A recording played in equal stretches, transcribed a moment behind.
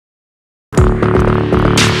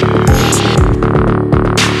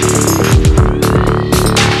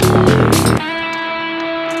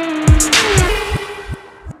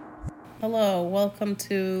welcome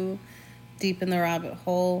to Deep in the Rabbit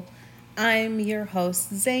Hole. I'm your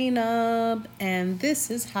host, Zainab, and this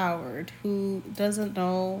is Howard, who doesn't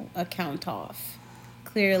know a count off.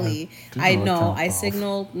 Clearly, I know. I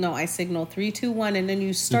signaled 3, 2, 1, and then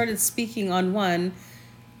you started speaking on 1.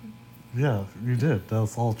 Yeah, you did. That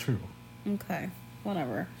was all true. Okay,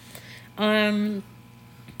 whatever.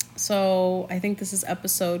 So I think this is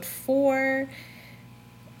episode 4.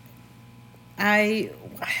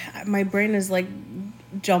 My brain is like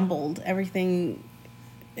jumbled. Everything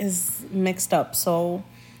is mixed up. So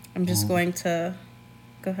I'm just going to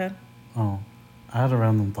go ahead. Oh, I had a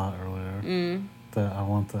random thought earlier that I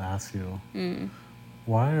want to ask you.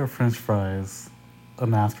 Why are French fries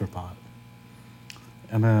an afterthought?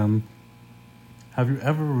 And then, have you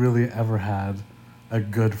ever had a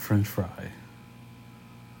good French fry?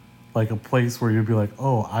 Like a place where you'd be like,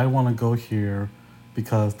 oh, I want to go here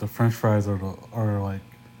because the French fries are like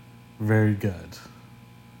very good.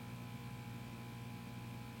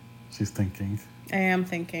 She's thinking. I am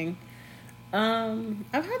thinking. I've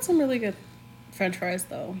had some really good French fries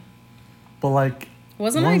though. But like,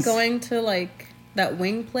 wasn't I going to like that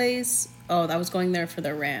wing place? Oh, I was going there for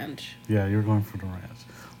the ranch. Yeah, you're going for the ranch.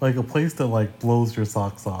 Like a place that like blows your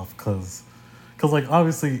socks off because like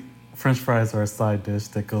obviously French fries are a side dish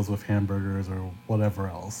that goes with hamburgers or whatever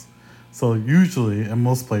else. So usually, in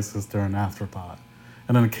most places, they're an afterthought.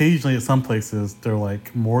 And then occasionally at some places, they're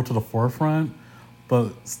like more to the forefront.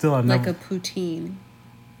 But still, like a poutine.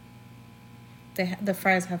 The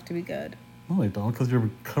fries have to be good. No, they don't, because you're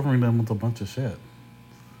covering them with a bunch of shit.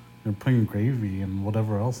 You're putting gravy and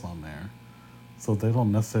whatever else on there. So they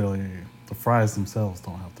don't necessarily... The fries themselves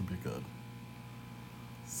don't have to be good.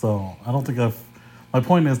 So I don't think my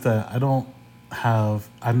point is that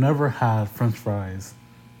I've never had French fries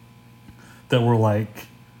that were like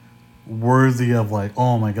worthy of like,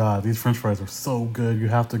 oh my God, these French fries are so good. You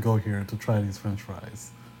have to go here to try these French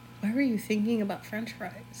fries. Why were you thinking about French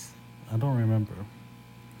fries? I don't remember.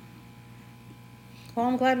 Well,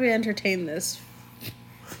 I'm glad we entertained this.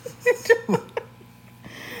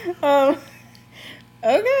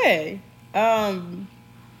 Okay.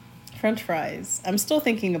 French fries. I'm still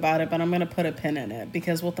thinking about it, but I'm going to put a pin in it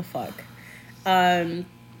because what the fuck?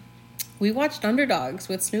 We watched Underdogs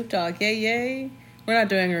with Snoop Dogg. Yay, yay. We're not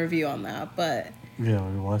doing a review on that, but... Yeah,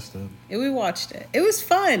 we watched it. We watched it. It was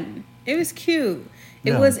fun. It was cute.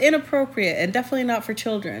 It was inappropriate and definitely not for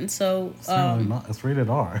children. So it's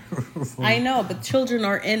rated R. I know, but children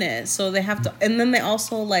are in it, so they have to. And then they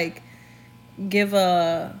also like give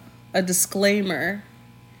a disclaimer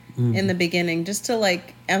in the beginning just to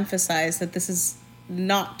like emphasize that this is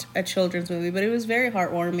not a children's movie. But it was very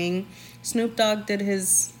heartwarming. Snoop Dogg did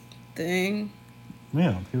his thing.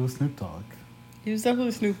 Yeah, he was Snoop Dogg. He was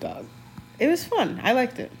definitely Snoop Dogg. It was fun. I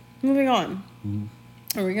liked it. Moving on.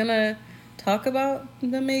 Are we gonna talk about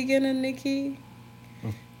the Megan and Nicki?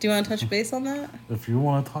 Do you want to touch base on that? If you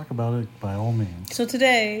want to talk about it, by all means. So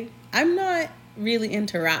today, I'm not really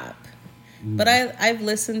into rap, but I've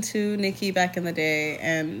listened to Nicki back in the day,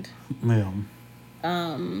 and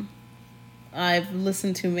I've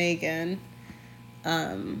listened to Megan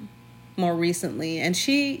more recently, and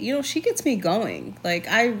she gets me going. Like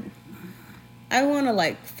I want to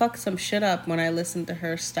like fuck some shit up when I listen to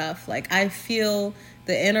her stuff. Like I feel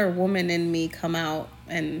the inner woman in me come out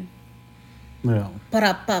and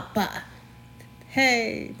pa-da-pa-pa.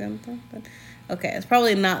 Hey. Dun, dun, dun. Okay, it's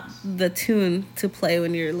probably not the tune to play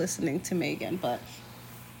when you're listening to Megan, but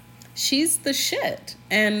she's the shit.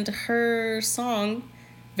 And her song,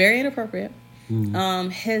 very inappropriate.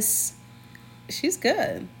 Hiss, she's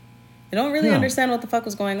good. I don't really understand what the fuck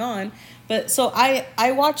was going on. But so I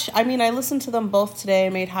listened to them both today. I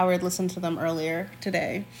made Howard listen to them earlier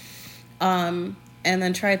today. And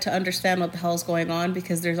then tried to understand what the hell is going on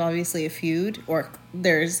because there's obviously a feud, or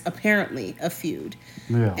there's apparently a feud.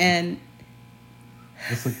 Yeah. And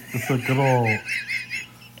it's a good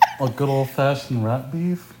old fashioned rap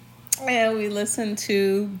beef. Yeah, we listened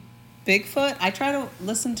to Bigfoot. I tried to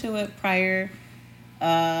listen to it prior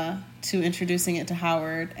to introducing it to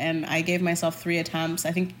Howard, and I gave myself 3 attempts.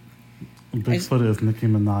 I think Bigfoot is Nicki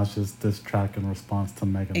Minaj's diss track in response to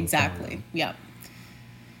Megan Thee Stallion. Exactly. Yep.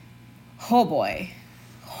 Oh boy.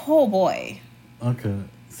 Okay,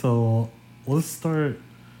 so let's start.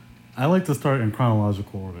 I like to start in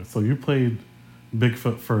chronological order. So you played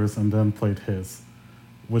Bigfoot first, and then played Hiss,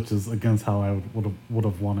 which is against how I would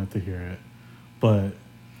have wanted to hear it, but.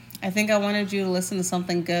 I think I wanted you to listen to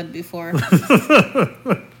something good before.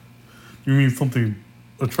 You mean something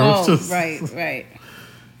atrocious? Oh, right.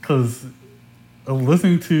 Because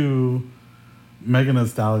listening to Megan Thee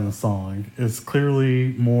Stallion's song is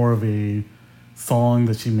clearly more of a song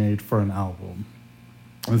that she made for an album.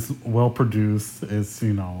 It's well produced. It's,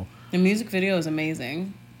 you know, The music video is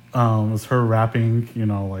amazing. it's her rapping, you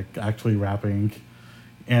know, like actually rapping,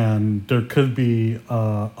 and there could be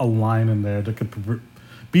a line in there that could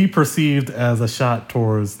be perceived as a shot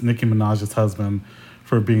towards Nicki Minaj's husband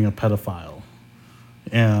for being a pedophile,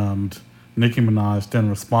 and Nicki Minaj then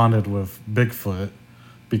responded with Bigfoot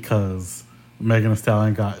because Megan Thee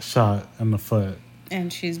Stallion got shot in the foot.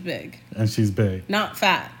 And she's big. And she's big. Not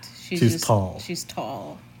fat. She's just tall. She's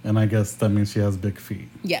tall. And I guess that means she has big feet.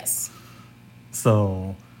 Yes.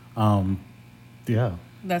 So, yeah.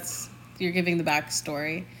 You're giving the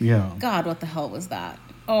backstory. Yeah. God, what the hell was that?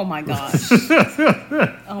 Oh my gosh.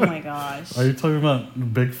 Oh my gosh. Are you talking about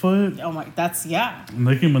Bigfoot? Oh my, yeah.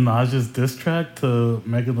 Nicki Minaj's diss track to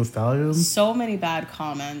Megan Thee Stallion? So many bad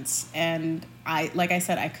comments. And like I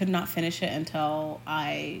said, I could not finish it until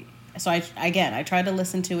I tried to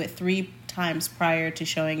listen to it 3 times prior to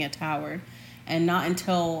showing it to Howard. And not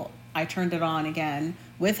until I turned it on again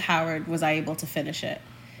with Howard was I able to finish it.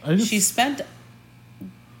 She spent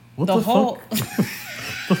the whole...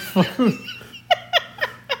 The fuck?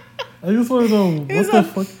 I just want to know what the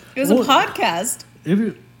fuck... It was a podcast.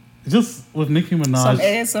 Just with Nicki Minaj... Some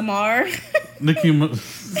ASMR.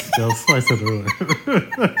 That's what I said earlier.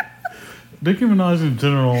 Nicki Minaj in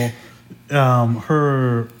general,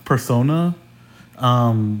 her persona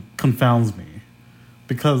confounds me.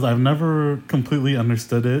 Because I've never completely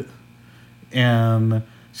understood it. And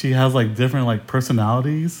she has, like, different, like,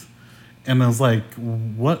 personalities. And I was like,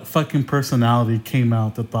 what fucking personality came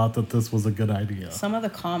out that thought that this was a good idea? Some of the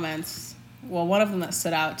comments, well, one of them that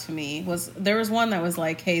stood out to me there was one that was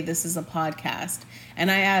like, hey, this is a podcast.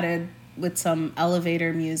 And I added with some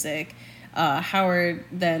elevator music. Howard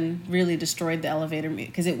then really destroyed the elevator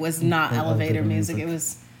music because it was not elevator music. It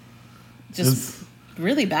was just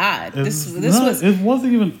really bad. It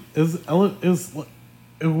wasn't even...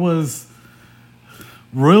 It was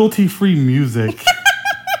royalty-free music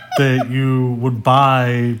that you would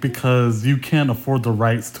buy because you can't afford the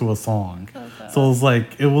rights to a song. Okay. So it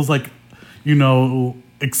was like, you know,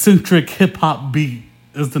 eccentric hip-hop beat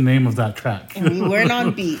is the name of that track. And we weren't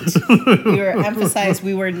on beat.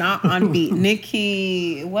 We were not on beat.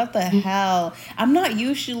 Nicki, what the hell? I'm not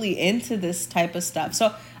usually into this type of stuff.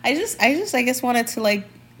 So I guess wanted to like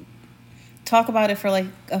talk about it for like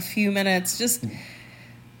a few minutes just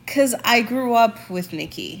because I grew up with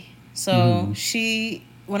Nicki. So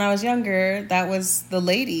when I was younger, that was the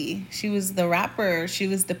lady. She was the rapper. She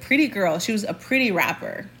was the pretty girl. She was a pretty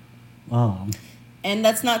rapper. And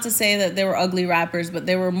that's not to say that they were ugly rappers, but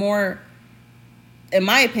they were more, in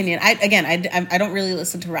my opinion, I don't really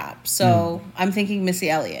listen to rap. So I'm thinking Missy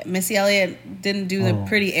Elliott. Missy Elliott didn't do the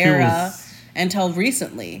pretty era until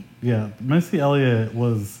recently. Yeah, Missy Elliott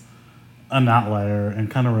was an outlier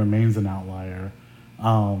and kind of remains an outlier.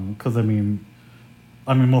 Because, I mean,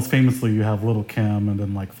 most famously, you have Lil' Kim and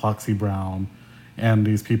then, like, Foxy Brown and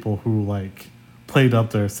these people who, like, played up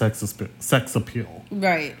their sex appeal.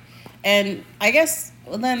 Right. And I guess,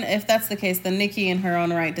 well, then, if that's the case, then Nicki in her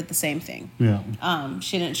own right did the same thing. Yeah.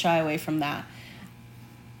 She didn't shy away from that.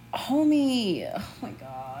 Homie, oh, my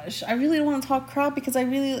gosh. I really don't want to talk crap because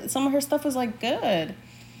some of her stuff was, like, good.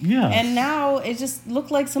 Yeah. And now it just looked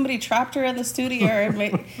like somebody trapped her in the studio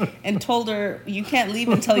and told her, you can't leave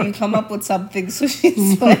until you come up with something. So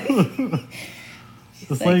she's like,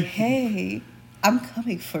 hey, I'm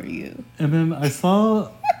coming for you. And then I saw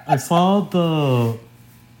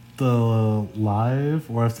the live,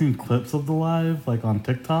 or I've seen clips of the live, like on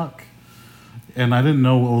TikTok. And I didn't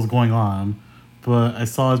know what was going on. But I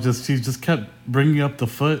saw she just kept bringing up the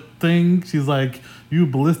foot thing. She's like, you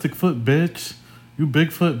ballistic foot bitch. You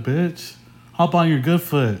Bigfoot bitch, hop on your good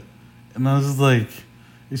foot. And I was just like,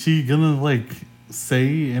 is she gonna like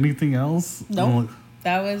say anything else? Nope.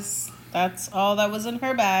 That's all that was in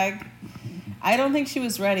her bag. I don't think she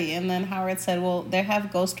was ready. And then Howard said, well, they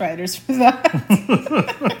have ghostwriters for that.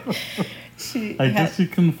 I guess she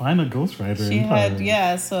couldn't find a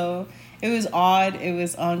ghostwriter. So it was odd. It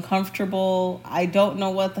was uncomfortable. I don't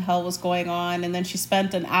know what the hell was going on. And then she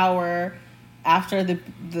spent an hour after the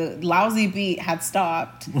lousy beat had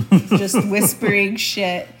stopped, just whispering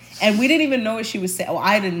shit. And we didn't even know what she was saying. Well,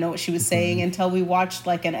 I didn't know what she was saying until we watched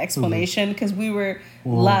like an explanation because we were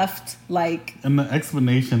left like... In the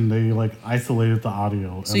explanation, they like isolated the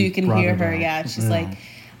audio. So you can hear her, she's like,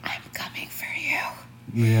 I'm coming for you.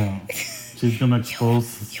 Yeah. She's going to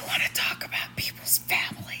expose... You want to talk about people's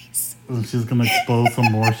families. She's going to expose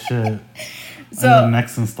some more shit so, in the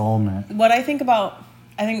next installment. What I think about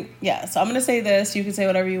I think, yeah. So I'm going to say this. You can say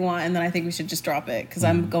whatever you want. And then I think we should just drop it. Because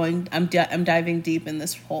I'm diving deep in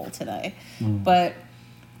this hole today. But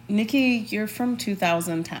Nicki, you're from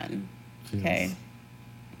 2010. Okay.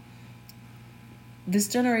 This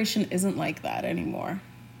generation isn't like that anymore.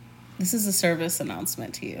 This is a service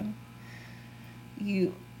announcement to you.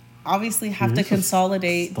 You obviously have to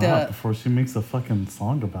consolidate before she makes a fucking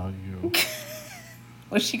song about you.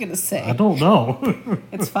 What's she gonna say? I don't know.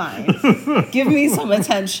 It's fine. Give me some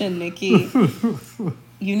attention, Nicki.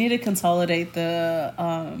 You need to consolidate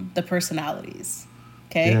the personalities.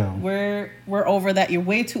 Okay, yeah. we're over that. You're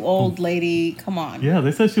way too old, lady. Come on. Yeah,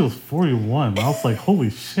 they said she was 41. I was like, holy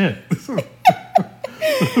shit.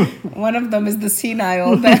 One of them is the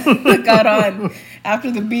senile that got on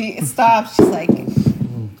after the beat stopped. She's like,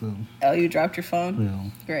 "Oh, you dropped your phone?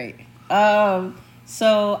 Yeah. Great."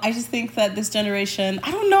 So I just think that this generation,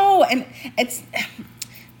 I don't know, and it's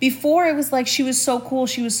before it was like she was so cool,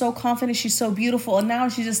 she was so confident, she's so beautiful, and now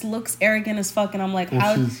she just looks arrogant as fuck. And I'm like,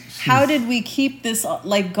 how did we keep this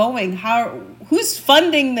like going? Who's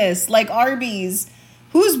funding this? Like Arby's,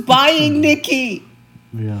 who's buying Nicki?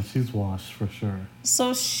 Yeah, she's washed for sure.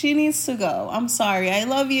 So she needs to go. I'm sorry. I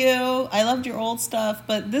love you. I loved your old stuff,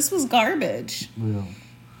 but this was garbage. Yeah.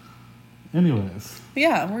 Anyways.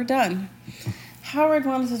 Yeah, we're done. Howard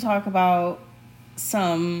wanted to talk about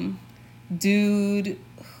some dude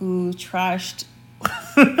who trashed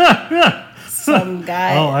some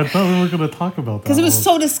guy. Oh, I thought we were going to talk about that. Because it was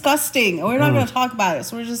so disgusting. We're not going to talk about it.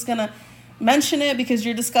 So we're just going to mention it because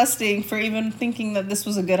you're disgusting for even thinking that this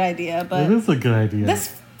was a good idea. But it is a good idea. That's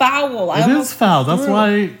foul. It is foul. That's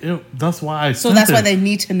why I So that's why they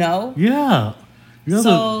need to know? Yeah.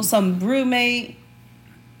 So some roommate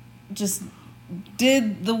just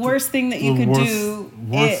did the worst thing that you could do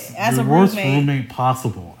as a roommate. The worst roommate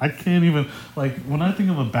possible. I can't even, like, when I think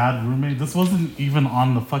of a bad roommate, this wasn't even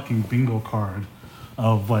on the fucking bingo card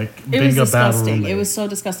of, like, being a bad roommate. It was so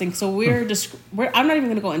disgusting. So I'm not even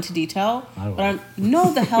going to go into detail, but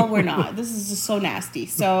no, the hell we're not. This is just so nasty.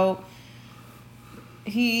 So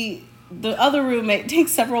the other roommate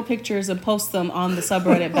takes several pictures and posts them on the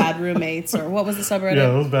subreddit Bad Roommates, or what was the subreddit?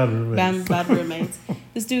 Yeah, it was Bad Roommates. Bad Roommates.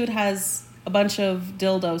 This dude has a bunch of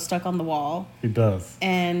dildos stuck on the wall. He does.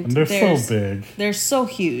 And they're so big. They're so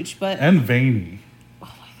huge, and veiny.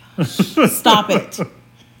 Oh my gosh. Stop it.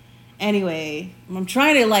 Anyway, I'm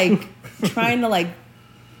trying to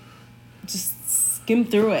just skim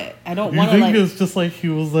through it. I don't want to You think it's just like he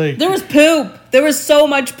was like... There was poop. There was so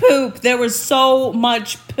much poop. There was so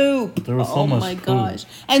much poop. There was so much poop. Oh my gosh.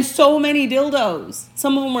 And so many dildos.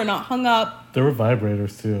 Some of them were not hung up. There were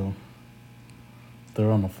vibrators too. They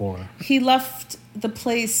were on the floor. He left the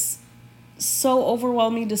place so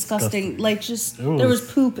overwhelming, disgusting. Like there was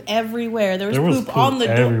poop everywhere. There was poop on the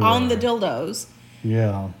dildos.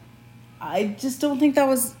 Yeah. I just don't think that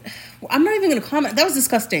was... I'm not even going to comment. That was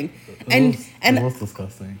disgusting. It was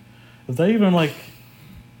disgusting. Is that even like...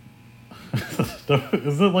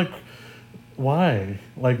 Is it like... Why?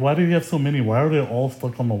 Like, why did he have so many? Why are they all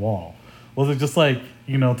stuck on the wall? Was it just like,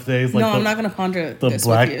 today's like... No, I'm not going to ponder the this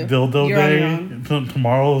black with you. dildo You're day?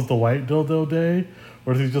 Tomorrow is the white dildo day?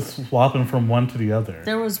 Or is he just swapping from one to the other?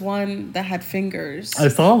 There was one that had fingers. I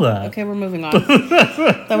saw that. Okay, we're moving on.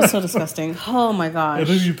 That was so disgusting. Oh my gosh. And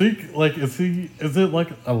then you think, like, is it like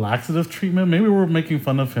a laxative treatment? Maybe we're making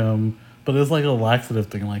fun of him, but it's like a laxative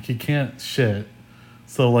thing. Like, he can't shit.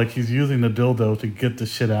 So, like, he's using the dildo to get the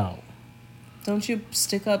shit out. Don't you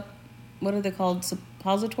stick up, what are they called?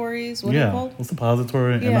 Suppositories? What are they called? A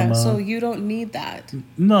suppository. Yeah, enema. so you don't need that.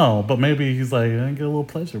 No, but maybe he's like, I get a little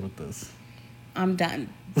pleasure with this. I'm done.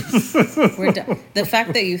 We're done. The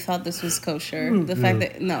fact that you thought this was kosher. The fact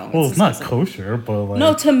that... No. Well, it's not kosher, but like...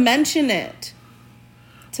 No, to mention it.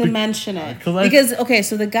 Because, okay,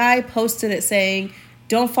 so the guy posted it saying...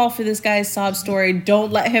 Don't fall for this guy's sob story.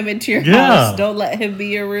 Don't let him into your house. Don't let him be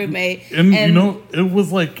your roommate. And it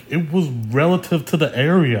was relative to the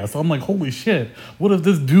area. So I'm like, holy shit. What if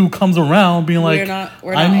this dude comes around being like,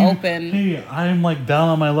 we're not open. Hey, I'm like down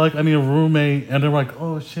on my luck. I need a roommate. And they're like,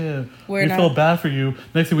 oh shit. We feel bad for you.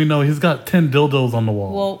 Next thing we know, he's got 10 dildos on the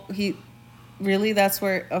wall. Well, that's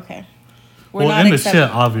where, okay. The shit,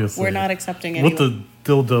 obviously. We're not accepting anyone. With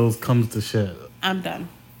the dildos comes the shit. I'm done.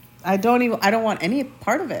 I don't want any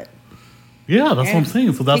part of it. Yeah, that's what I'm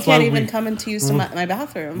saying. So that's why he can't even come into use my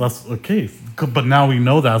bathroom. That's okay, but now we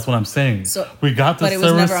know that's what I'm saying. So we got the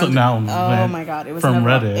service now. Oh my god, it was from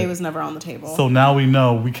never, Reddit. It was never on the table. So now we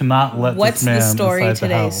know we cannot let this man inside the house. What's the story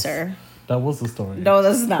today, sir? That was the story. No,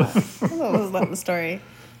 that's not. That was not the story.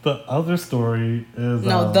 The other story is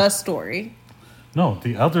the story. No,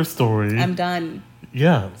 the other story. I'm done.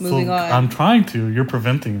 Yeah. Moving so on. I'm trying to. You're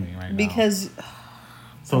preventing me right now. Because...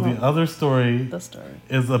 So the other story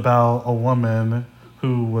is about a woman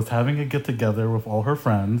who was having a get-together with all her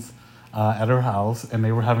friends at her house, and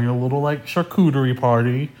they were having a little, like, charcuterie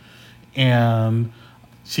party, and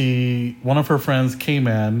one of her friends came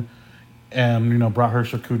in and, you know, brought her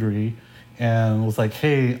charcuterie and was like,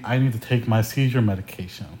 hey, I need to take my seizure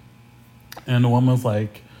medication. And the woman was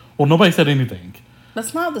like, well, nobody said anything.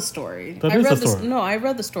 That's not the story. That is the story. No, I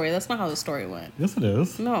read the story. That's not how the story went. Yes, it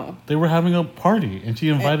is. No. They were having a party, and she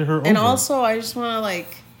invited her over. And also, I just want to, like,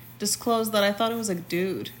 disclose that I thought it was a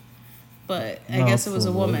dude. But I guess it was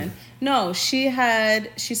a woman. No, she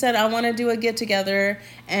said, I want to do a get-together,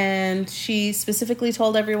 and she specifically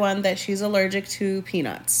told everyone that she's allergic to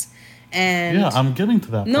peanuts. And yeah, I'm getting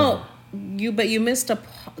to that part. But you missed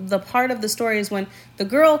the part of the story is when the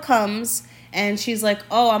girl comes... And she's like,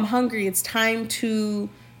 oh, I'm hungry. It's time to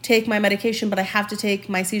take my medication, but I have to take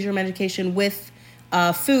my seizure medication with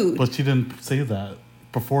food. But she didn't say that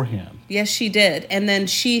beforehand. Yes, she did. And then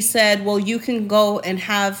she said, well, you can go and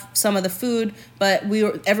have some of the food, but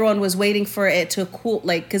everyone was waiting for it to cool,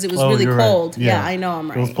 like, because it was really cold. Right. Yeah, I know I'm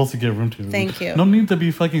right. It was supposed to give room to. Thank you. No need to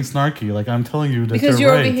be fucking snarky. Like, I'm telling you that because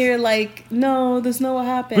you're right. Over here like, no, that's not what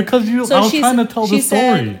happened. Because I was trying to tell the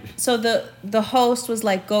story. So the host was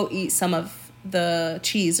like, go eat some of the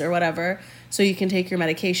cheese or whatever so you can take your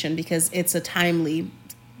medication because it's a timely...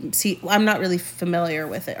 See, I'm not really familiar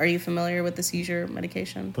with it. Are you familiar with the seizure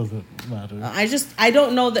medication? Doesn't matter. I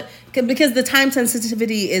don't know that... Because the time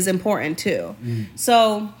sensitivity is important, too.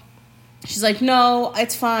 So, she's like, no,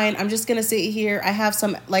 it's fine. I'm just going to sit here. I have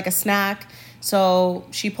some, like, a snack. So,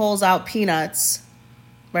 she pulls out peanuts,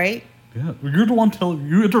 right? Yeah, you're the one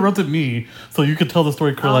you interrupted me so you could tell the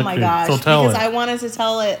story correctly. Oh, my gosh. So tell because I wanted to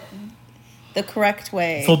tell it the correct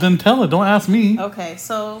way. So then tell it. Don't ask me. Okay,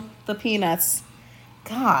 so the peanuts...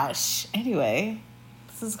 Gosh. Anyway,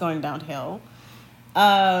 this is going downhill.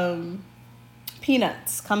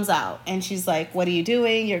 Peanuts comes out and she's like, what are you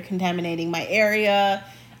doing? You're contaminating my area.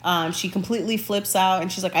 She completely flips out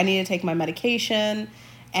and she's like, I need to take my medication.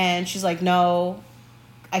 And she's like, no,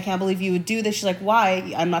 I can't believe you would do this. She's like,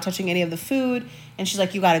 why? I'm not touching any of the food. And she's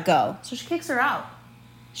like, you gotta go. So she kicks her out.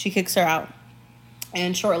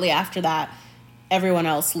 And shortly after that, everyone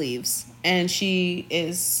else leaves. And she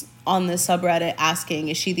is on this subreddit asking,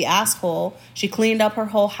 is she the asshole? She cleaned up her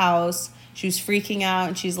whole house. She was freaking out.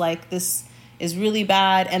 And she's like, this is really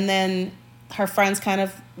bad. And then her friends kind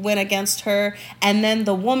of went against her. And then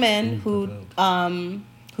the woman who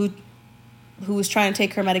was trying to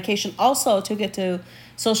take her medication also took it to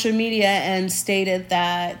social media and stated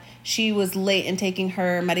that she was late in taking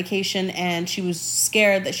her medication and she was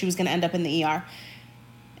scared that she was going to end up in the ER.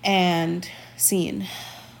 And scene.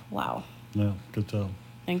 Wow. Yeah, good job.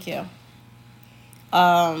 Thank you.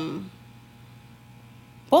 Both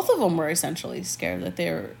of them were essentially scared that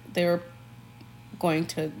they were going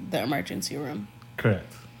to the emergency room.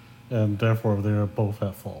 Correct. And therefore they were both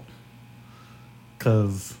at fault.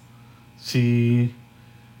 Because she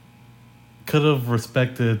could have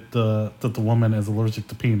respected that the woman is allergic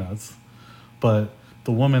to peanuts, but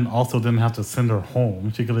the woman also didn't have to send her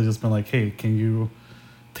home. She could have just been like, hey, can you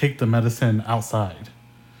take the medicine outside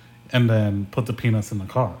and then put the peanuts in the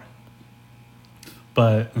car?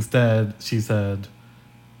 But instead, she said,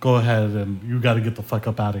 go ahead and you got to get the fuck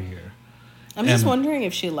up out of here. I'm just wondering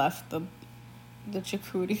if she left the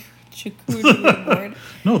charcuterie board.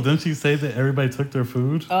 No, didn't she say that everybody took their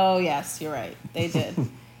food? Oh, yes, you're right. They did.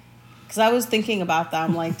 Because I was thinking about that.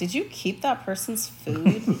 I'm like, did you keep that person's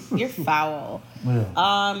food? You're foul.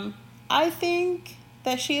 Yeah. I think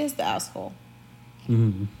that she is the asshole.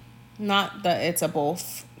 Mm-hmm. Not that it's a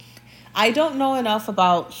both. I don't know enough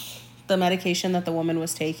about the medication that the woman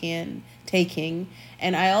was taking,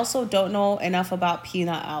 and I also don't know enough about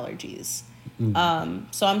peanut allergies. Mm-hmm.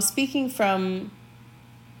 So I'm speaking from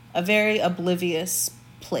a very oblivious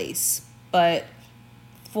place. But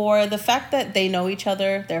for the fact that they know each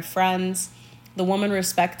other, they're friends, the woman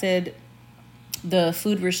respected the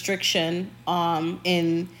food restriction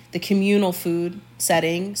in the communal food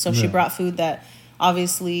setting. So she brought food that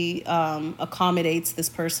obviously accommodates this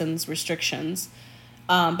person's restrictions,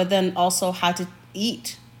 but then also had to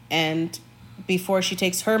eat. And before she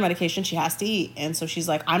takes her medication, she has to eat. And so she's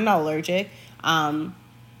like, I'm not allergic,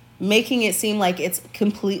 making it seem like it's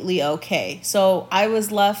completely okay. So I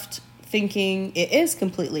was left thinking it is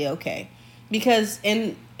completely okay. Because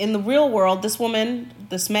in the real world, this woman,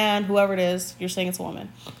 this man, whoever it is, you're saying it's a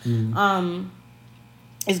woman,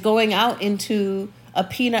 is going out into a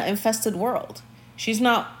peanut-infested world. She's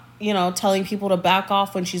not, telling people to back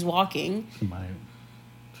off when she's walking.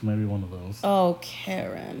 She might be one of those. Oh,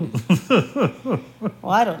 Karen.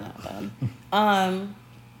 Well, I don't know then.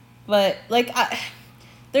 But like,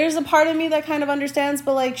 there's a part of me that kind of understands,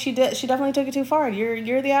 but like, she definitely took it too far.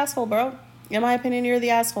 You're the asshole, bro. In my opinion, you're the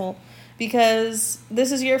asshole, because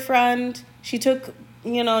this is your friend. She took,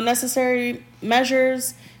 necessary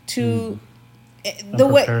measures to the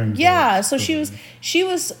way. Yeah, so she was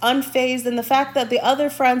unfazed, and the fact that the other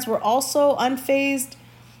friends were also unfazed,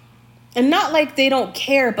 and not like they don't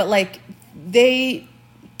care, but like they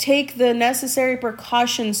take the necessary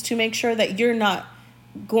precautions to make sure that you're not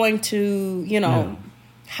going to,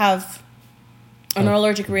 have an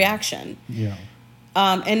allergic reaction. Yeah.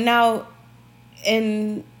 And now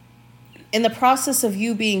in the process of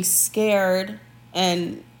you being scared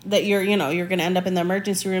and that you're going to end up in the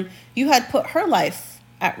emergency room, you had put her life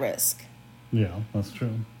at risk. Yeah, that's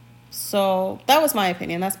true. So that was my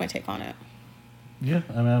opinion. That's my take on it. Yeah,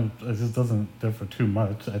 I mean, it just doesn't differ too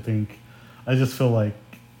much. I just feel like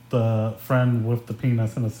the friend with the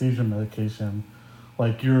peanuts and the seizure medication,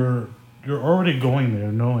 like you're already going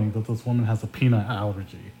there knowing that this woman has a peanut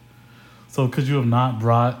allergy. So could you have not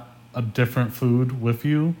brought a different food with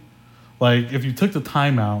you? Like, if you took the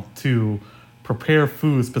time out to prepare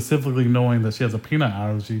food specifically knowing that she has a peanut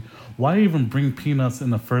allergy, why even bring peanuts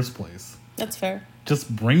in the first place? That's fair.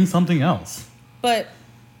 Just bring something else. But,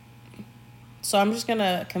 so I'm just going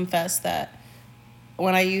to confess that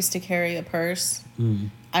when I used to carry a purse,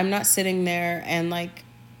 I'm not sitting there and like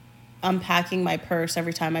unpacking my purse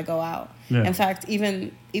every time I go out. Yeah. In fact,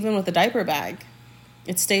 even with the diaper bag,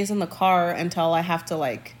 it stays in the car until I have to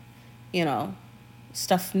like,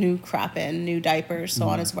 stuff new crap in, new diapers, so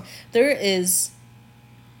on and so forth. There is,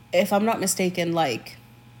 if I'm not mistaken, like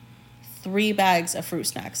 3 bags of fruit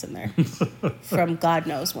snacks in there from God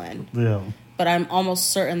knows when. Yeah. But I'm almost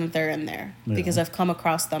certain that they're in there because I've come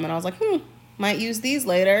across them and I was like, might use these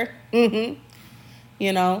later.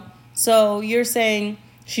 So you're saying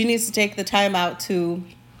she needs to take the time out to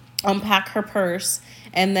unpack her purse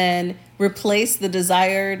and then replace the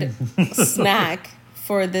desired snack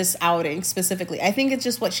for this outing specifically. I think it's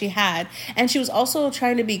just what she had. And she was also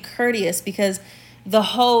trying to be courteous because the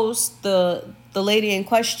host, the lady in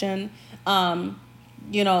question,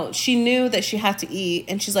 she knew that she had to eat,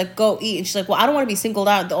 and she's like, go eat. And she's like, well, I don't want to be singled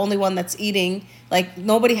out, the only one that's eating. Like,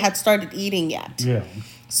 nobody had started eating yet. Yeah.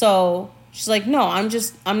 So she's like, no,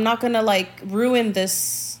 I'm not going to like ruin the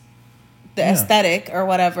aesthetic or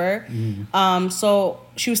whatever. So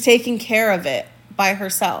she was taking care of it by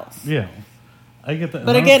herself. Yeah. I get that.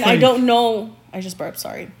 But again, I don't know. I just burped,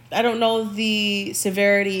 sorry. I don't know the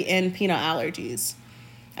severity in peanut allergies.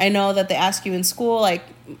 I know that they ask you in school, like,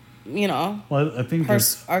 well, I think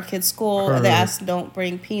our kids' school, they ask don't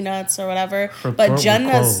bring peanuts or whatever. But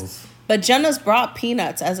Jenna's brought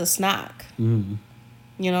peanuts as a snack. You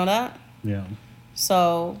know that? Yeah.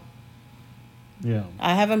 So. Yeah.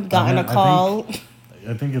 I haven't gotten a call.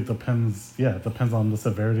 I think it depends. Yeah, it depends on the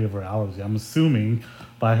severity of her allergy. I'm assuming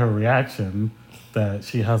by her reaction that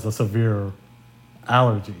she has a severe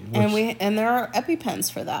allergy. And there are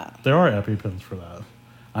EpiPens for that. There are EpiPens for that.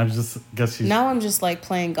 I'm just like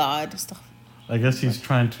playing God stuff. I guess she's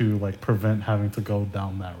trying to like prevent having to go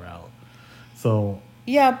down that route. So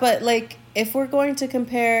yeah, but like if we're going to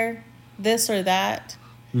compare this or that,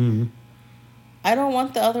 I don't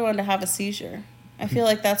want the other one to have a seizure. I feel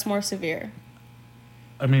like that's more severe.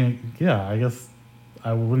 I mean, yeah, I guess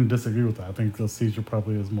I wouldn't disagree with that. I think the seizure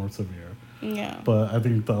probably is more severe. Yeah. But I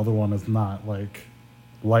think the other one is not like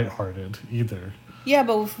lighthearted either. Yeah,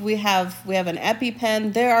 but if we have an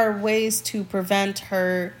EpiPen, there are ways to prevent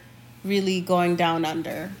her really going down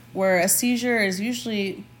under. Where a seizure is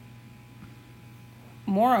usually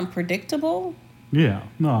more unpredictable. Yeah.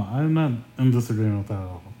 No, I'm not in disagreement with that at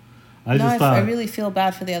all. I really feel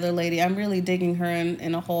bad for the other lady. I'm really digging her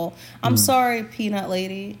in a hole. I'm sorry, peanut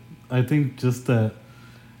lady. I think just that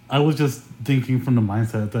I was just thinking from the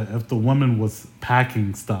mindset that if the woman was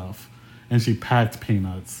packing stuff and she packed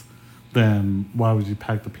peanuts, then why would you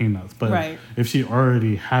pack the peanuts? But if she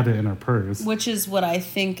already had it in her purse. Which is what I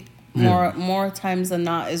think more times than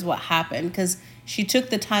not is what happened. Because she took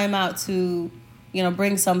the time out to,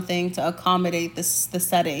 bring something to accommodate the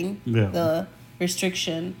setting, the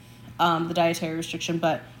restriction. The dietary restriction,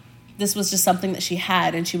 but this was just something that she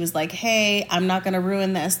had, and she was like, hey, I'm not going to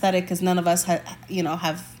ruin the aesthetic because none of us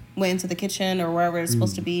have went into the kitchen or wherever it's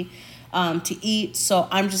supposed to be to eat, so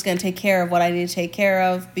I'm just going to take care of what I need to take care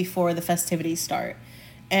of before the festivities start.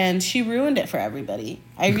 And she ruined it for everybody.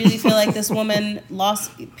 I really feel like this woman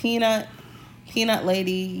lost peanut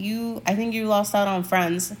lady. I think you lost out on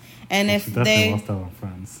friends. And if she definitely lost out on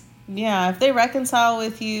friends. Yeah, if they reconcile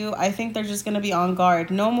with you, I think they're just gonna be on guard.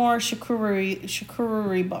 No more charcuterie.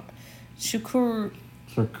 Charcuterie.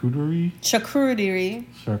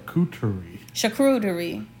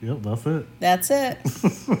 Yep, that's it. That's it.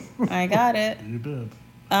 I got it. You did.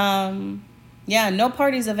 Yeah, no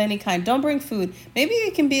parties of any kind. Don't bring food. Maybe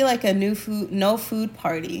it can be like a no food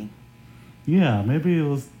party. Yeah, maybe it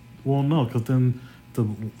was. Well, no, because then the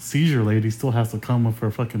seizure lady still has to come with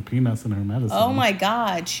her fucking peanuts and her medicine. Oh my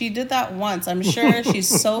God, she did that once. I'm sure she's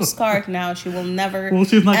so scarred now. She will never. Well,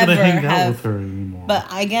 she's not gonna hang out with her anymore. But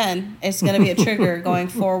again, it's gonna be a trigger going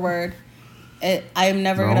forward. I'm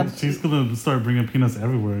never gonna. She's gonna start bringing peanuts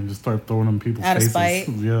everywhere and just start throwing them in people's faces. Out of spite.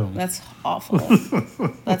 Yeah, that's awful.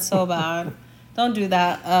 That's so bad. Don't do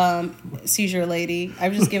that, seizure lady.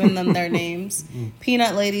 I've just given them their names.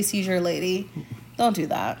 Peanut lady, seizure lady. Don't do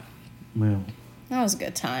that. Yeah. That was a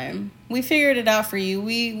good time. We figured it out for you.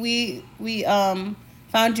 We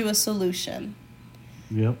found you a solution.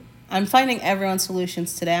 Yep. I'm finding everyone's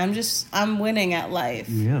solutions today. I'm winning at life.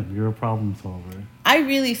 Yeah, you're a problem solver. I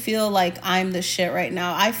really feel like I'm the shit right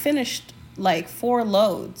now. I finished like 4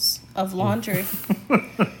 loads of laundry.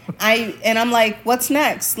 I'm like, what's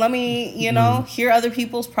next? Let me, hear other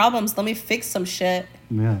people's problems. Let me fix some shit.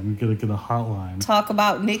 Yeah, you gotta get a hotline. Talk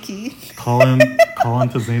about Nicki. Call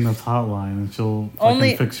into Zainab's hotline and she'll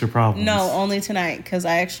fix your problems. No, only tonight because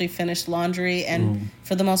I actually finished laundry and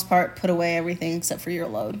for the most part put away everything except for your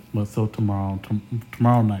load. But so tomorrow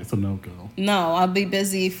night's a no-go. No, I'll be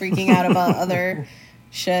busy freaking out about other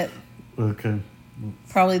shit. Okay.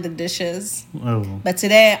 Probably the dishes. Oh. But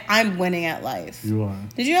today, I'm winning at life. You are.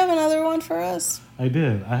 Did you have another one for us? I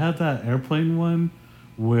did. I had that airplane one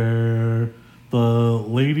where the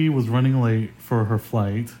lady was running late for her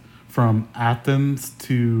flight from Athens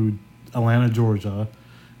to Atlanta, Georgia.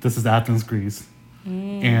 This is Athens, Greece.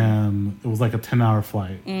 And it was like a 10-hour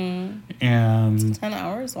flight. And 10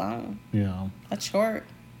 hours? Wow. Yeah. That's short.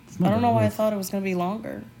 I don't know why I thought it was going to be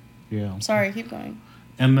longer. Yeah. Sorry, keep going.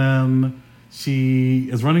 And then she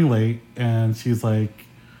is running late, and she's like,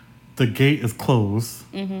 the gate is closed,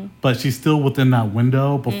 but she's still within that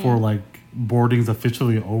window before like boarding's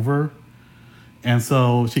officially over. And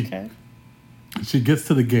so she gets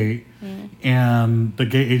to the gate, and the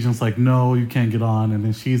gate agent's like, no, you can't get on. And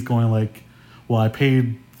then she's going like, well, I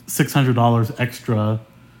paid $600 extra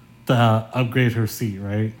to upgrade her seat,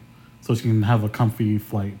 right? So she can have a comfy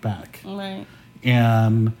flight back. Right.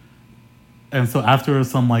 And so after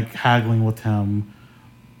some like haggling with him,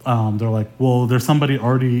 they're like, well, there's somebody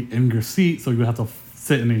already in your seat, so you have to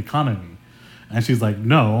sit in the economy. And she's like,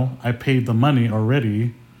 no, I paid the money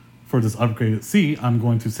already for this upgraded seat. I'm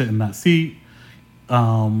going to sit in that seat.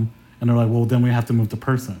 And they're like, well, then we have to move the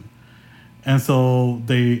person. And so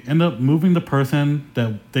they end up moving the person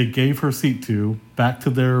that they gave her seat to back to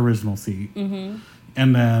their original seat.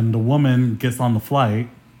 And then the woman gets on the flight,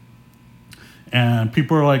 and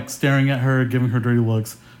people are like staring at her, giving her dirty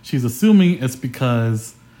looks. She's assuming it's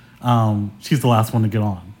because she's the last one to get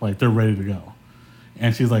on. Like, they're ready to go.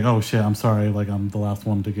 And she's like, oh, shit, I'm sorry. Like, I'm the last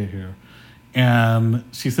one to get here. And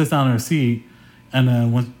she sits down in her seat. And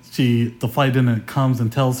then when the flight attendant comes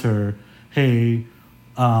and tells her, hey,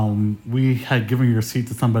 we had given your seat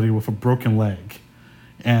to somebody with a broken leg.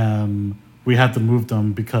 And we had to move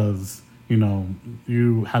them because,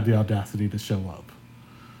 you had the audacity to show up.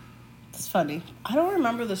 It's funny. I don't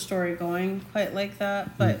remember the story going quite like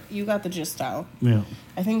that, but you got the gist out. Yeah.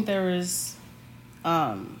 I think there was,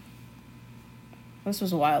 this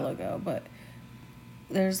was a while ago, but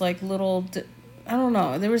there's like little, I don't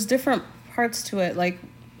know. There was different parts to it, like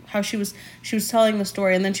how she was telling the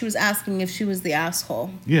story, and then she was asking if she was the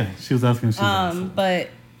asshole. Yeah, she was asking if she was the asshole. But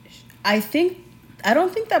I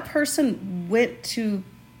don't think that person went to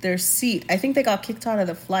their seat. I think they got kicked out of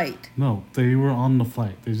the flight. No, they were on the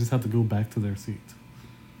flight. They just had to go back to their seat.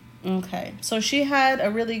 Okay. So she had a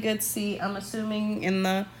really good seat, I'm assuming, in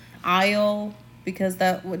the aisle, because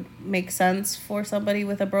that would make sense for somebody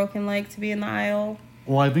with a broken leg to be in the aisle.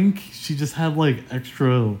 Well, I think she just had like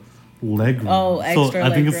extra leg room. Oh, extra So I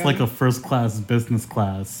think it's room. like a first class, business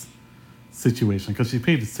class situation, because she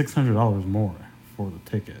paid $600 more for the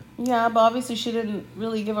ticket. Yeah, but obviously she didn't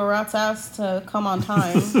really give a rat's ass to come on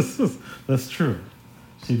time. That's true.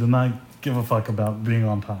 She did not give a fuck about being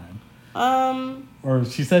on time. Or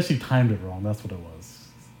she said she timed it wrong. That's what it was.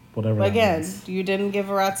 Whatever. Again, you didn't give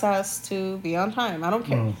a rat's ass to be on time. I don't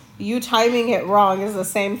care. You timing it wrong is the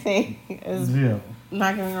same thing as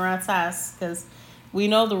not giving a rat's ass, because we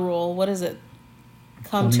know the rule. What is it?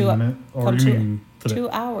 Come 2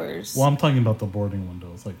 hours. Well, I'm talking about the boarding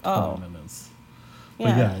windows, like 20 minutes.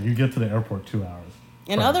 But yeah, you get to the airport 2 hours.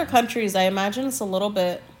 In other countries, I imagine it's a little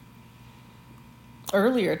bit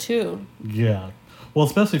Earlier, too. Yeah. Well,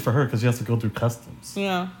 especially for her, because she has to go through customs.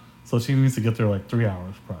 Yeah. So she needs to get there like 3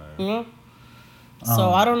 hours prior. Yeah.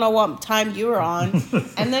 So I don't know what time you were on.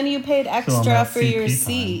 And then you paid extra for your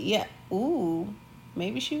seat. Yeah. Ooh.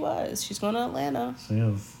 Maybe she was. She's going to Atlanta. She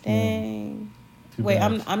is. Dang. Yeah. Wait,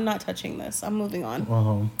 I'm not touching this. I'm moving on.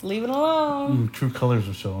 Well, leave it alone. True colors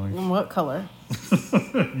are showing. What color?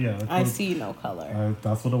 Yeah. I see no color.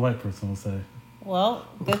 That's what a white person will say. Well,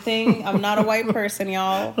 good thing I'm not a white person,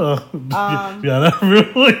 y'all. Yeah, that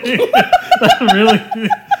really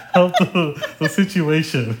helped the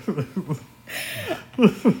situation.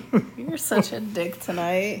 You're such a dick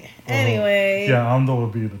tonight. Anyway. Yeah, I'm the one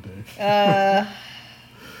being a dick.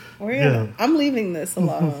 I'm leaving this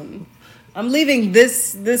alone. I'm leaving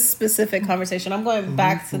this specific conversation. I'm going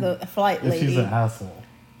back to the flight lady. She's an asshole.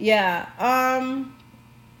 Yeah.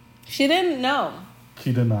 She didn't know.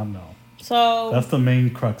 She did not know. So that's the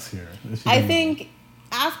main crux here. I think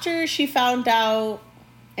after she found out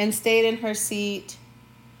and stayed in her seat,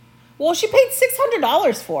 well, she paid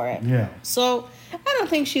 $600 for it. Yeah. So I don't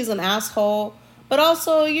think she's an asshole, but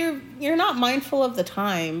also you're not mindful of the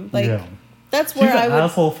time. Like that's where she's an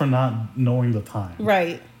asshole for not knowing the time.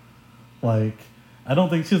 Right. Like, I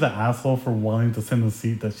don't think she's an asshole for wanting to sit in the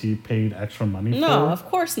seat that she paid extra money for. No, of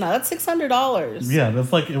course not. That's $600. Yeah,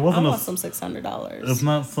 that's like it wasn't. I want some $600. It's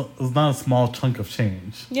not a small chunk of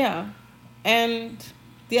change. Yeah, and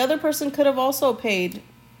the other person could have also paid,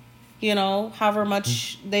 however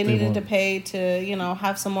much they needed to pay to,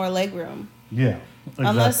 have some more leg room. Yeah, exactly.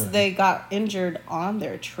 Unless they got injured on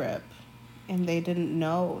their trip, and they didn't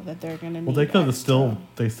know that they're gonna need. Well, they could have still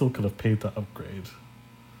could have paid the upgrade.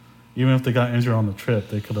 Even if they got injured on the trip,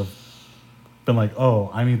 they could have been like, "Oh,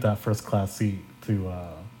 I need that first class seat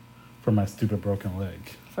for my stupid broken leg."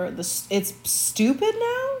 It's stupid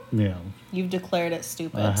now? Yeah. You've declared it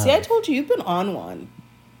stupid. See, I told you you've been on one.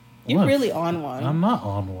 You're really on one. I'm not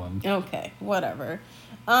on one. Okay, whatever.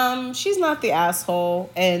 She's not the asshole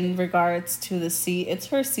in regards to the seat. It's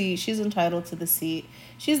her seat. She's entitled to the seat.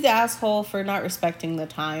 She's the asshole for not respecting the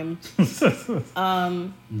time.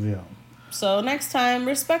 Yeah. So next time,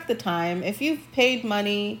 respect the time. If you've paid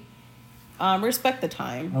money, respect the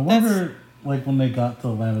time. I wonder, like, when they got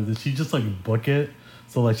to Atlanta, did she just, like, book it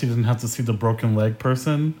so, like, she didn't have to see the broken leg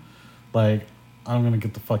person? Like, I'm going to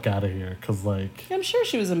get the fuck out of here because, like... I'm sure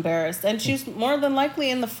she was embarrassed. And she's more than likely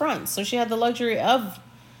in the front. So she had the luxury of,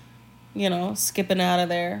 skipping out of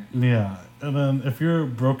there. Yeah. And then if you're a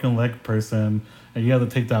broken leg person and you have to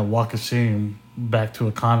take that walk of shame back to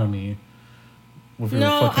economy...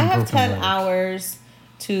 No, I have 10 hours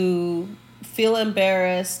to feel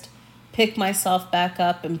embarrassed, pick myself back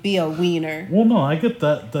up, and be a wiener. Well, no, I get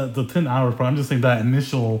that the 10 hours, but I'm just saying that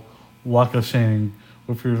initial walk of shame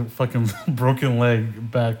with your fucking broken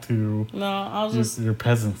leg back to your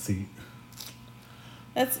peasant seat.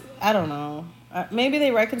 I don't know. Maybe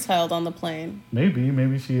they reconciled on the plane.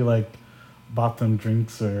 Maybe she like bought them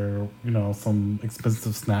drinks or some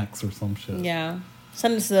expensive snacks or some shit. Yeah.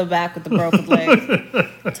 Send it to the back with the broken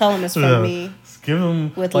leg. Tell him it's from me. Give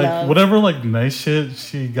him with like love. Whatever like nice shit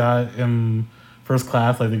she got in first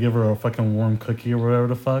class. Like they give her a fucking warm cookie or whatever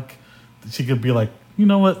the fuck. She could be like, you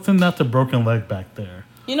know what? Send that to broken leg back there.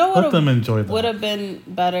 Let them enjoy that. Would have been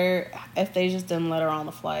better if they just didn't let her on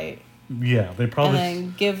the flight. Yeah, they probably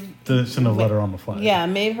shouldn't have let her on the flight. Yeah,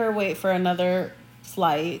 made her wait for another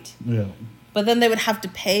flight. Yeah. But then they would have to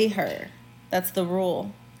pay her. That's the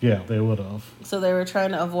rule. Yeah, they would have. So they were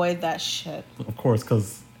trying to avoid that shit. Of course,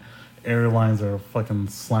 because airlines are fucking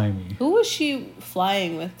slimy. Who was she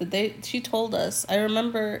flying with? She told us. I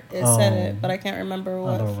remember it said it, but I can't remember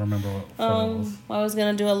what. I don't remember what. I was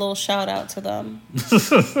going to do a little shout out to them.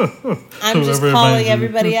 I'm just calling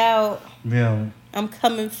everybody out. Yeah. I'm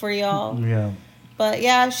coming for y'all. Yeah. But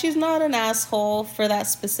yeah, she's not an asshole for that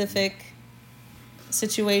specific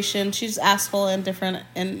situation. She's asshole in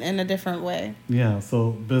a different way. Yeah,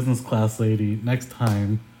 so business class lady, next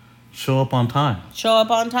time, show up on time. Show up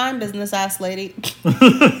on time, business ass lady.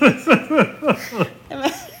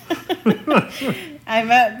 I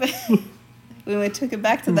met we took it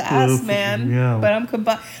back to the ass man. Yeah. But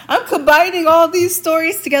I'm combining all these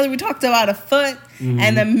stories together. We talked about a foot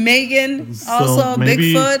and then Megan, also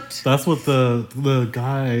Bigfoot. That's what the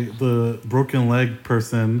guy, the broken leg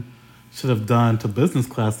person should have done to business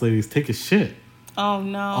class ladies. Take a shit. Oh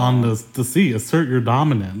no. On the seat. Assert your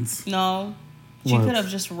dominance. No. She could have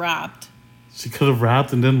just rapped. She could have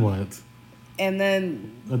rapped and then what? And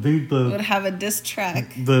then I think would have a diss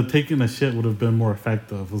track. The taking a shit would have been more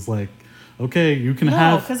effective. It was like, okay, you can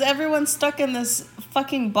have... No, because everyone's stuck in this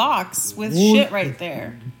fucking box with shit right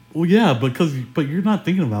there. Well, yeah, but you're not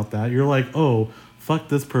thinking about that. You're like, oh, fuck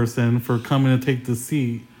this person for coming to take the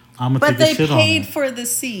seat. I'm gonna But take a shit on they paid it. for the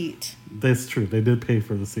seat. That's true. They did pay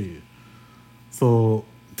for the seat. So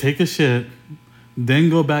take a shit, then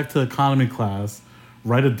go back to economy class,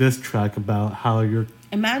 write a diss track about how you're.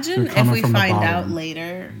 Imagine You're if coming we from the find out bottom.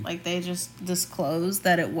 later, like they just disclosed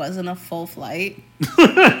that it wasn't a full flight.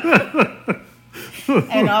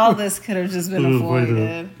 And all this could have just been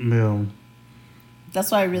avoided. Yeah. That's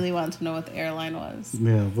why I really wanted to know what the airline was.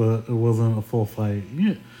 Yeah, but it wasn't a full flight.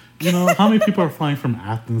 You know, how many people are flying from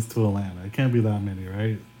Athens to Atlanta? It can't be that many,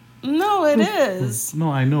 right? No, it is. No,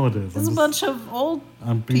 I know it is. There's a bunch of old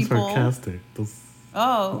I'm being people. sarcastic.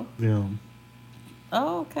 Oh. Yeah.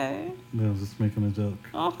 Oh, okay. Yeah, I was just making a joke.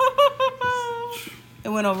 Oh. It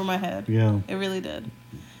went over my head. Yeah. It really did.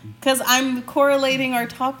 Because I'm correlating our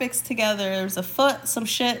topics together. There's a foot, some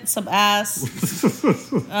shit, some ass.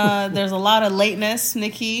 There's a lot of lateness.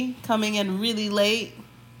 Nikki coming in really late.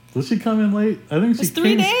 Did she come in late? I think she It's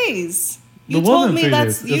 3 days. You It told wasn't me 3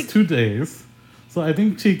 that's... days. It's 2 days. So I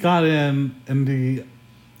think she got in the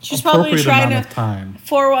She's probably appropriate trying amount to... of time.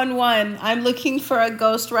 411. I'm looking for a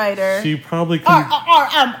ghostwriter. She probably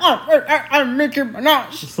I'm Nicki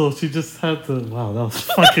Minaj. So she just had to... Wow, that was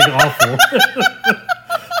fucking awful.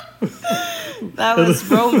 That was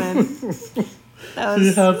Roman. That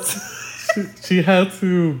was... She had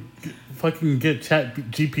to fucking get Chat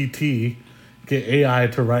GPT, get AI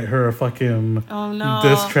to write her a fucking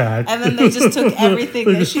diss track. And then they just took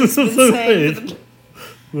everything that she's been saying.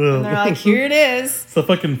 And they're like, here it is. It's a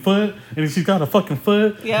fucking foot, and she's got a fucking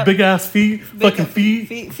foot, Yep. big ass feet, fucking feet.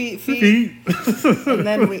 Feet. And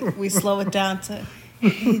then we slow it down to,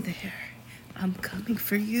 hey there, I'm coming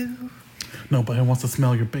for you. Nobody wants to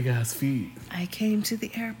smell your big ass feet. I came to the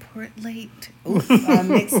airport late. Oof, I'm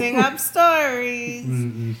mixing up stories.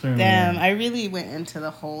 Damn, I really went into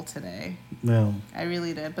the hole today. Yeah. I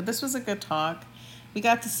really did. But this was a good talk. We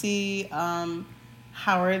got to see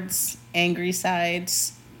Howard's angry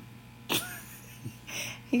sides.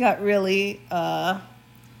 He got really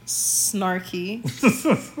snarky.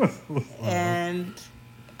 And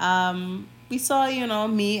we saw,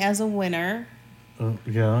 me as a winner.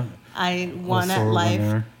 Yeah. I won at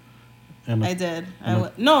life. I did.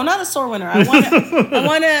 No, not a sore winner. I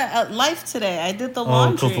won at life today. I did the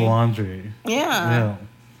laundry. Oh, because the laundry. Yeah.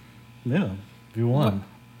 Yeah. You won.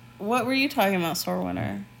 What were you talking about, sore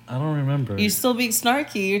winner? I don't remember. You're still being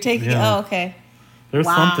snarky. You're taking... Yeah. Oh, okay. There's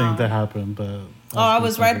something that happened, but... I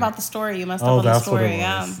was right about the story. You messed up on the story. What it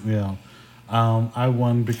was. Yeah. I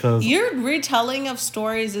won because... Your retelling of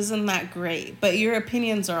stories isn't that great, but your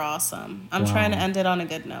opinions are awesome. I'm trying to end it on a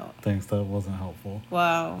good note. Thanks, that wasn't helpful.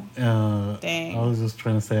 Wow. Dang. I was just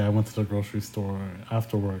trying to say I went to the grocery store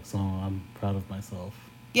after work, so I'm proud of myself.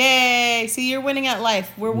 Yay! See, you're winning at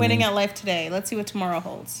life. We're winning at life today. Let's see what tomorrow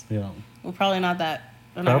holds. Yeah. We're probably not that...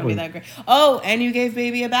 We're not going to be that great. Oh, and you gave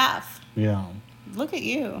baby a bath. Yeah. Look at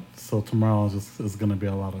you. So tomorrow is going to be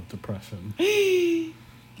a lot of depression.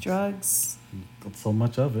 Drugs. So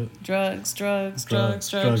much of it. Drugs. Do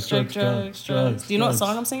you know what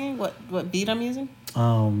song I'm singing? What beat I'm using?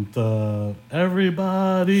 The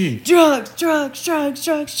everybody. Drugs.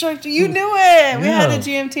 You knew it. We had a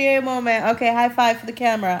GMTA moment. Okay, high five for the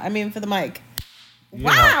camera. I mean, for the mic.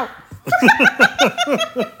 Yeah. Wow.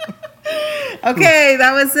 Okay,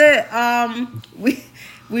 that was it.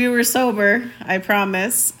 We were sober, I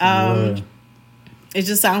promise. It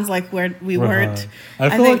just sounds like we weren't. High. I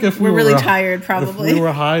feel like if we're really tired, probably. If we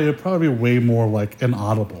were high, it'd probably be way more like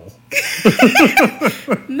inaudible.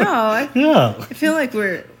 No. I feel like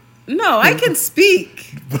we're... No, I can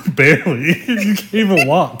speak. Barely. You can't even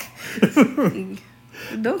walk.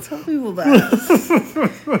 Don't tell people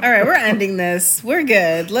that. All right, we're ending this. We're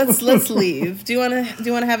good. Let's leave. Do you want to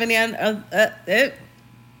have any...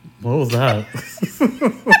 What was that?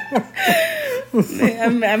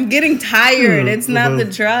 I'm getting tired. It's not the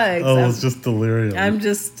drugs. Oh, it's just delirium. I'm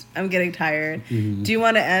getting tired. Mm-hmm. Do you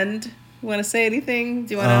want to end? You want to say anything?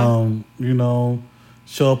 Do you want to...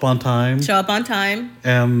 show up on time. Show up on time.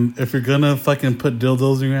 And if you're gonna fucking put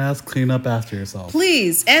dildos in your ass, clean up after yourself.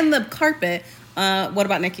 Please. And the carpet. What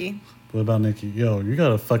about Nikki? What about Nikki? Yo, you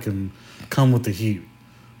gotta fucking come with the heat.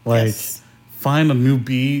 Like, find a new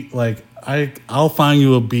beat. Like, I'll find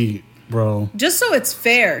you a beat, bro. Just so it's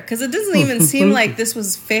fair, because it doesn't even seem like this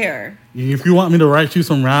was fair. If you want me to write you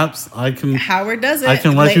some raps, I can. Howard does it. I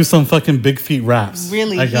can write you some fucking Big Feet raps.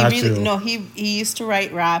 Really, I got you. No, he used to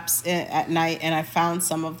write raps at night, and I found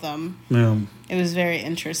some of them. Yeah. It was very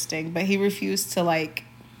interesting, but he refused to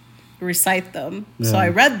recite them. Yeah. So I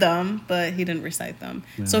read them, but he didn't recite them.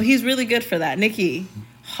 Yeah. So he's really good for that. Nikki,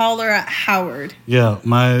 holler at Howard. Yeah,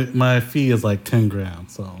 my fee is like 10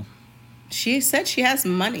 grand, so. She said she has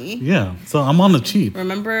money. Yeah, so I'm on the cheap.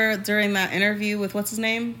 Remember during that interview with what's his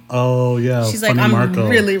name? Oh yeah, she's like, I'm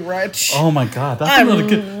really rich. Oh my god, that's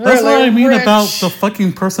that's what I mean rich. About the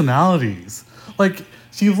fucking personalities. Like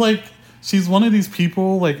she's one of these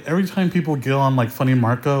people. Like every time people get on like Funny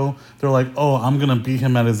Marco, they're like, oh, I'm gonna beat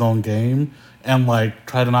him at his own game and like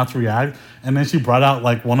try to not to react. And then she brought out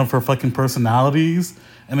like one of her fucking personalities,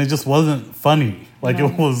 and it just wasn't funny. Like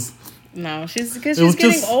it was. No, she's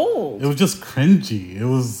getting old. It was just cringy. It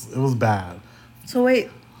was bad. So wait,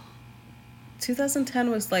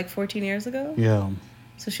 2010 was like 14 years ago? Yeah.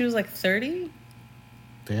 So she was like 30?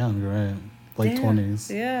 Damn, you're right. Late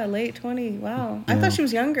 20s. Yeah, late 20. Wow. Yeah. I thought she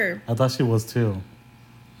was younger. I thought she was too.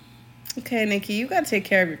 Okay, Nikki, you gotta take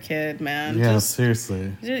care of your kid, man. Yeah,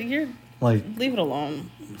 seriously. You're like, leave it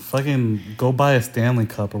alone. Fucking go buy a Stanley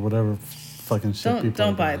Cup or whatever fucking shit.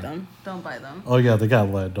 Don't buy them. Don't buy them. Oh yeah, they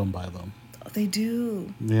got lead. Don't buy them. Oh, they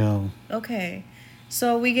do. Yeah. Okay.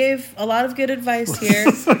 So we gave a lot of good advice here.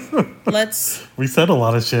 We said a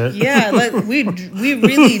lot of shit. Yeah, we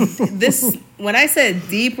really this when I said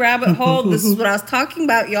deep rabbit hole, this is what I was talking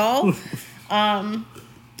about, y'all.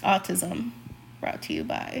 Autism brought to you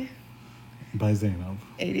by Zainab.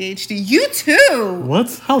 ADHD. You too.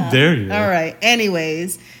 What? How dare you? All right.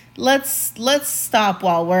 Anyways, let's stop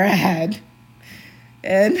while we're ahead.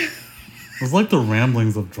 And it's like the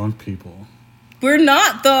ramblings of drunk people. We're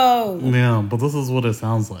not, though. Yeah, but this is what it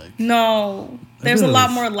sounds like. No. There's a lot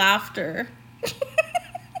more laughter.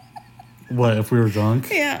 What, if we were drunk?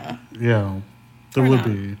 Yeah. Yeah. There would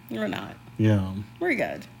be. We're not. Yeah. We're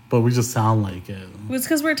good. But we just sound like it. It's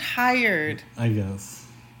because we're tired. I guess.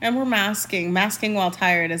 And we're masking. Masking while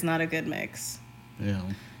tired is not a good mix. Yeah.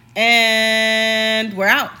 And we're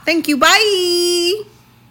out. Thank you. Bye.